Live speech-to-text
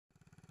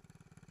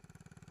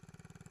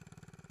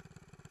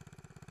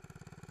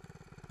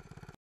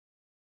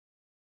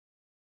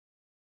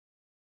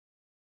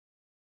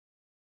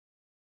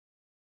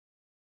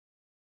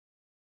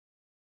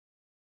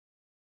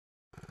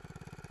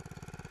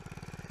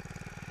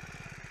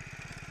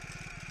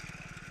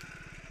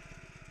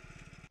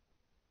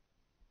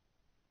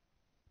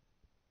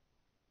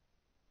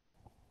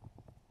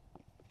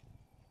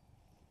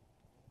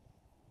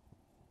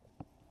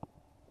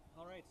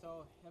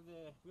So I have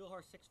the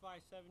Wheelhorse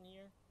 657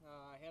 here.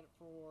 I had it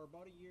for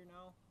about a year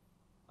now.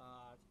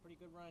 It's a pretty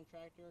good running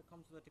tractor. It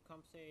comes with a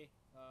Tecumseh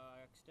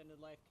extended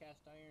life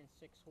cast iron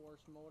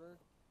 6-horse motor.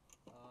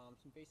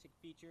 Some basic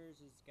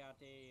features: it's got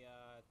a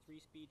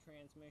 3-speed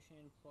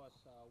transmission plus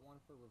one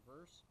for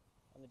reverse.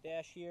 On the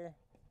dash here,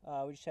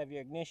 we just have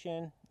your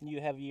ignition. You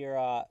have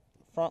your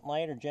front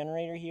light or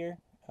generator here,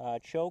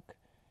 choke.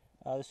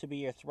 This would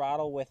be your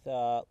throttle with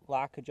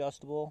lock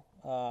adjustable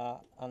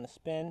on the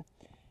spin.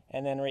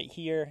 And then right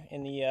here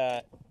in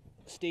the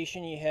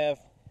station you have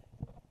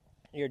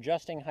your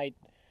adjusting height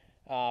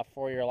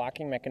for your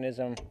locking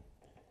mechanism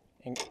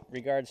in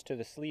regards to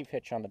the sleeve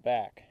hitch on the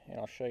back. And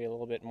I'll show you a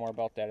little bit more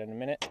about that in a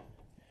minute.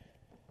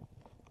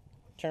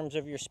 In terms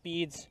of your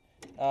speeds,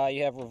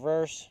 you have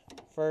reverse,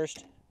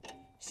 first,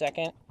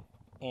 second,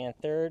 and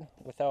third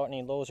without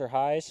any lows or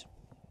highs.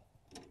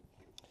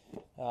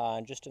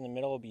 And just in the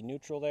middle will be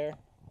neutral there.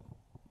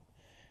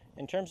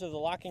 In terms of the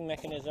locking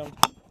mechanism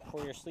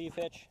for your sleeve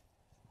hitch,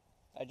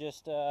 I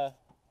just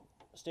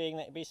stating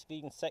that basically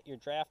you can set your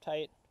draft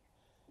height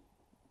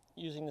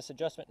using this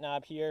adjustment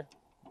knob here,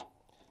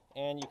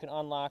 and you can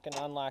unlock and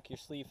unlock your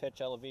sleeve hitch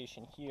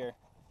elevation here.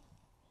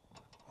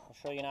 I'll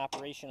show you an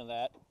operation of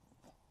that.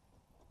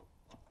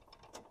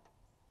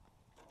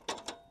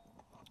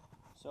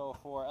 So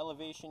for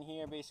elevation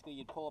here, basically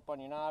you'd pull up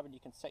on your knob and you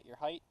can set your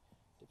height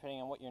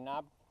depending on what your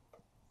knob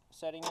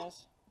setting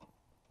is.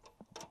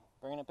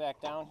 Bringing it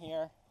back down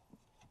here,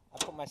 I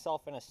put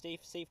myself in a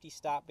safety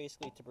stop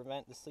basically to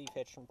prevent the sleeve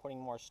hitch from putting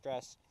more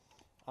stress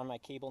on my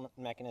cable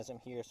mechanism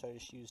here, so I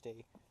just used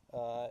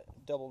a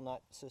double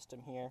nut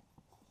system here.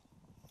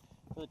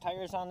 For the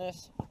tires on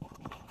this,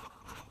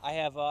 I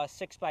have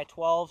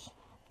 6x12s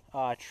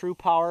True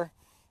Power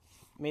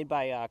made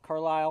by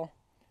Carlisle.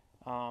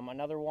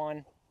 Another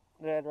one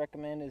that I'd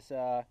recommend is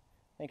I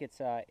think it's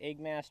Egg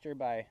Master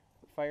by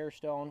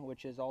Firestone,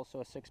 which is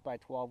also a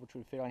 6x12, which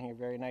would fit on here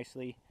very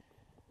nicely.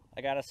 I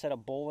got a set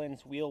of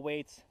Bolin's wheel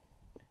weights.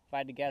 If I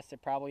had to guess, they're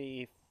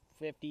probably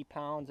 50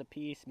 pounds a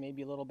piece,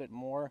 maybe a little bit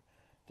more.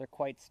 They're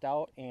quite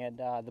stout, and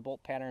the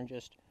bolt pattern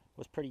just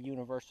was pretty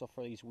universal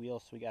for these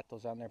wheels, so we got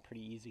those on there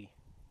pretty easy.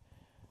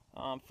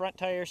 Front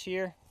tires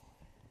here.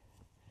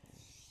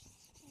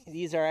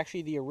 These are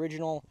actually the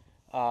original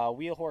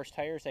Wheelhorse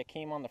tires that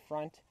came on the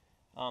front.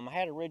 I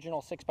had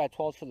original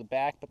 6x12s for the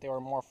back, but they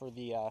were more for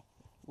the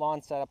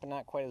lawn setup and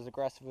not quite as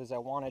aggressive as I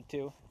wanted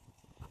to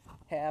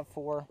have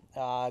for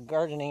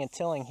gardening and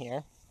tilling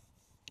here.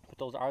 But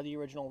those are the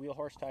original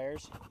Wheelhorse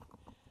tires.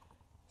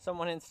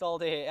 Someone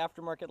installed a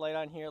aftermarket light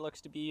on here. It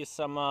looks to be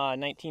some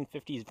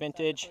 1950s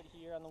vintage.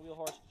 Here on the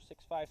Wheelhorse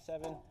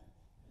 657,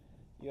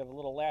 you have a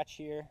little latch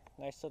here,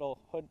 nice little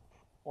hood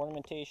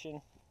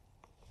ornamentation.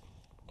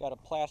 Got a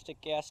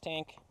plastic gas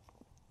tank,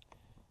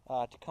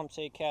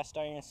 Tecumseh cast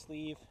iron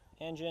sleeve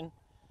engine.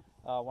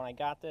 When I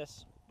got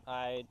this,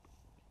 I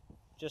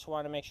just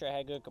wanted to make sure I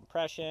had good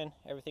compression.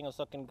 Everything was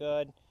looking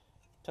good.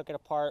 Took it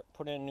apart,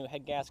 put in a new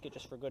head gasket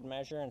just for good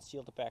measure, and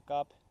sealed it back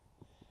up.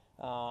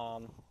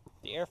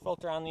 The air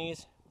filter on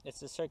these,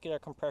 it's a circular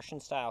compression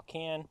style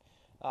can.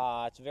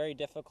 It's very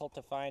difficult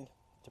to find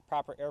the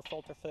proper air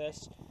filter for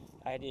this.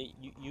 I had to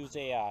use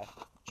a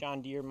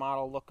John Deere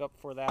model lookup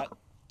for that,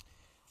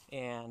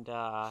 and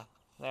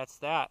that's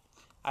that.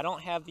 I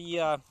don't have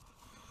the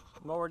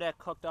mower deck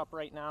hooked up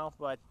right now,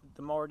 but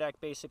the mower deck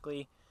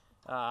basically,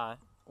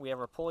 we have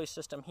our pulley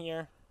system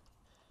here,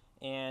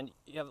 and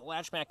you have the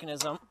latch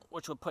mechanism,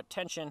 which would put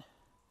tension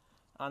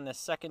on the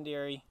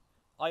secondary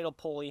idle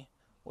pulley,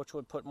 which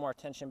would put more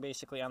tension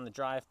basically on the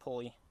drive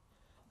pulley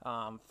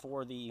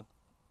for the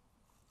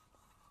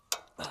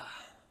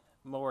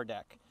mower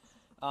deck.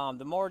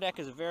 The mower deck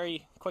is a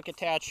very quick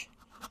attach,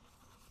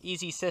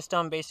 easy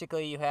system.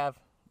 Basically you have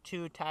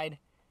 2 tied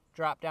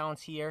drop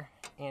downs here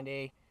and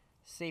a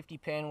safety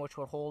pin which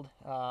will hold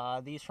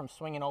these from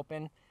swinging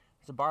open.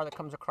 There's a bar that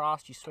comes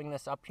across. You swing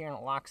this up here and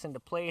it locks into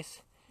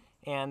place,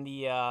 and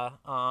the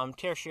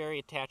tertiary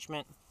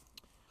attachment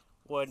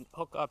would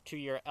hook up to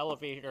your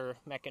elevator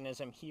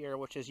mechanism here,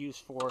 which is used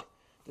for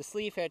the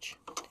sleeve hitch.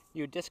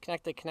 You would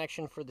disconnect the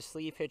connection for the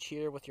sleeve hitch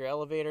here with your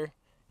elevator,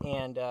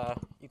 and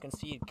you can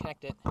see you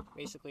connect it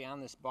basically on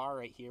this bar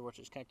right here, which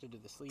is connected to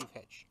the sleeve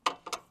hitch.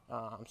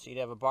 So you'd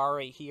have a bar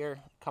right here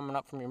coming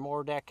up from your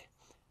mower deck.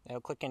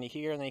 That'll click into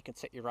here, and then you can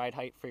set your ride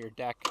height for your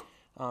deck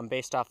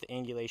based off the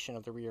angulation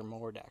of the rear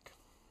mower deck.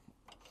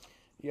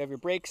 You have your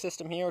brake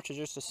system here, which is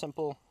just a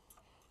simple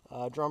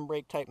drum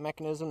brake type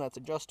mechanism that's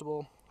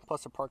adjustable,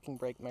 plus a parking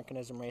brake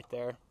mechanism right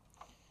there.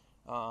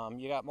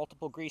 You got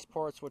multiple grease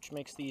ports, which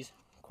makes these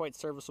quite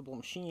serviceable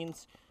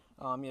machines.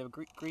 You have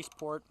a grease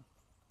port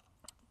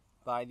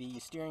by the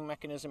steering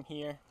mechanism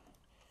here,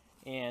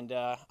 and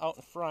out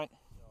in front,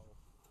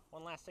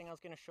 one last thing I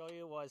was going to show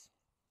you was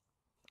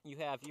you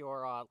have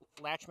your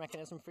latch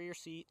mechanism for your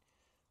seat.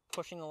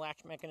 Pushing the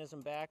latch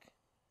mechanism back,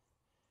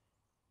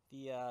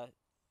 the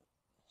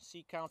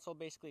seat console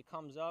basically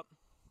comes up.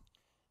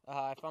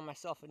 I found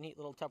myself a neat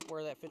little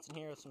Tupperware that fits in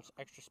here with some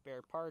extra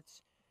spare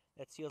parts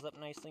that seals up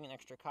nicely, and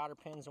extra cotter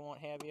pins and what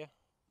have you.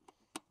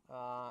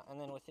 And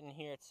then within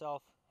here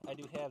itself, I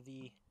do have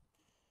the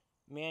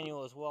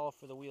manual as well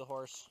for the wheel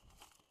horse,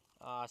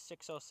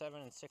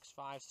 607 and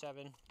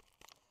 657,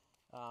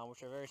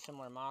 which are very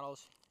similar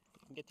models.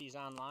 You can get these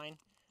online.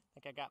 I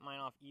think I got mine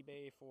off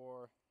eBay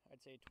for,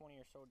 I'd say, $20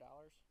 or so.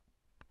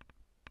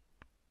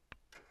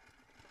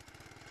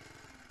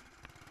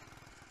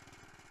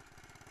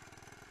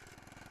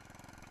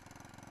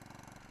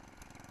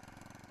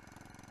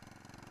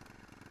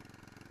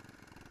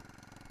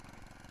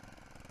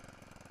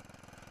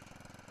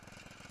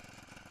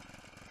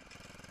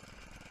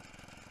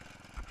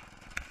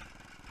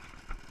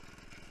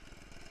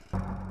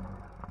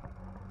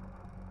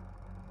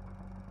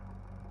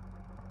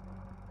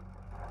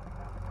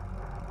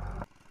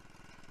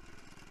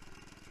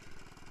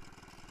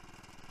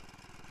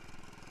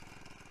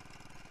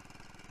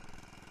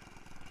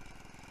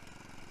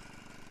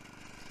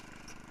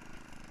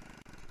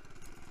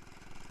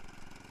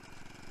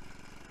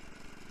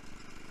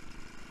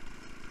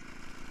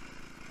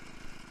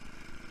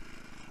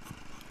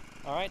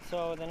 Alright,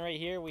 so then right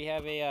here we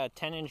have a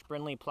 10-inch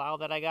Brindley plow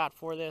that I got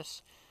for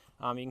this.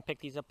 You can pick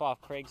these up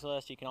off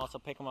Craigslist. You can also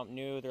pick them up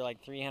new. They're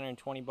like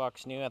 320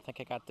 bucks new. I think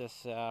I got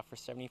this for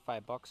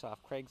 75 bucks off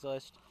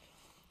Craigslist.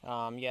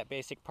 You got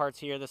basic parts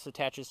here. This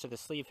attaches to the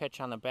sleeve hitch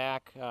on the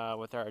back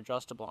with our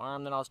adjustable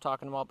arm that I was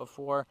talking about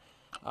before.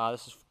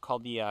 This is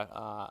called the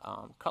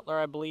Cutler,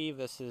 I believe.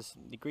 This is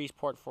the grease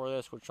port for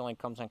this, which only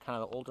comes on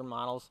kind of the older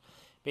models.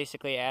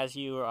 Basically, as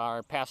you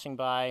are passing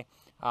by,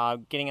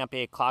 getting up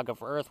a clog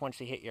of earth,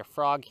 once you hit your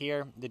frog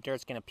here, the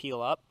dirt's going to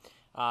peel up.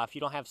 If you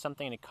don't have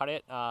something to cut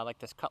it, like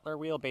this Cutler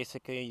wheel,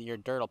 basically your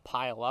dirt will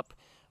pile up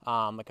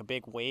like a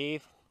big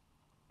wave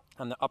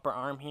on the upper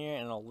arm here,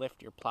 and it'll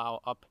lift your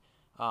plow up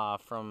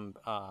from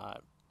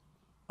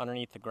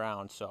underneath the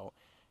ground, so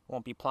it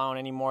won't be plowing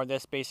anymore.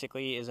 This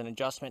basically is an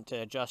adjustment to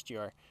adjust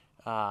your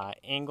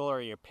angle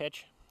or your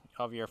pitch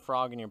of your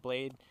frog and your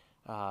blade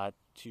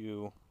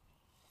to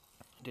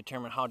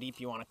determine how deep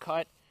you want to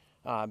cut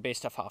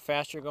based off how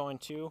fast you're going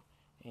to,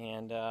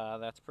 and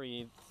that's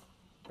pretty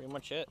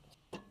much it.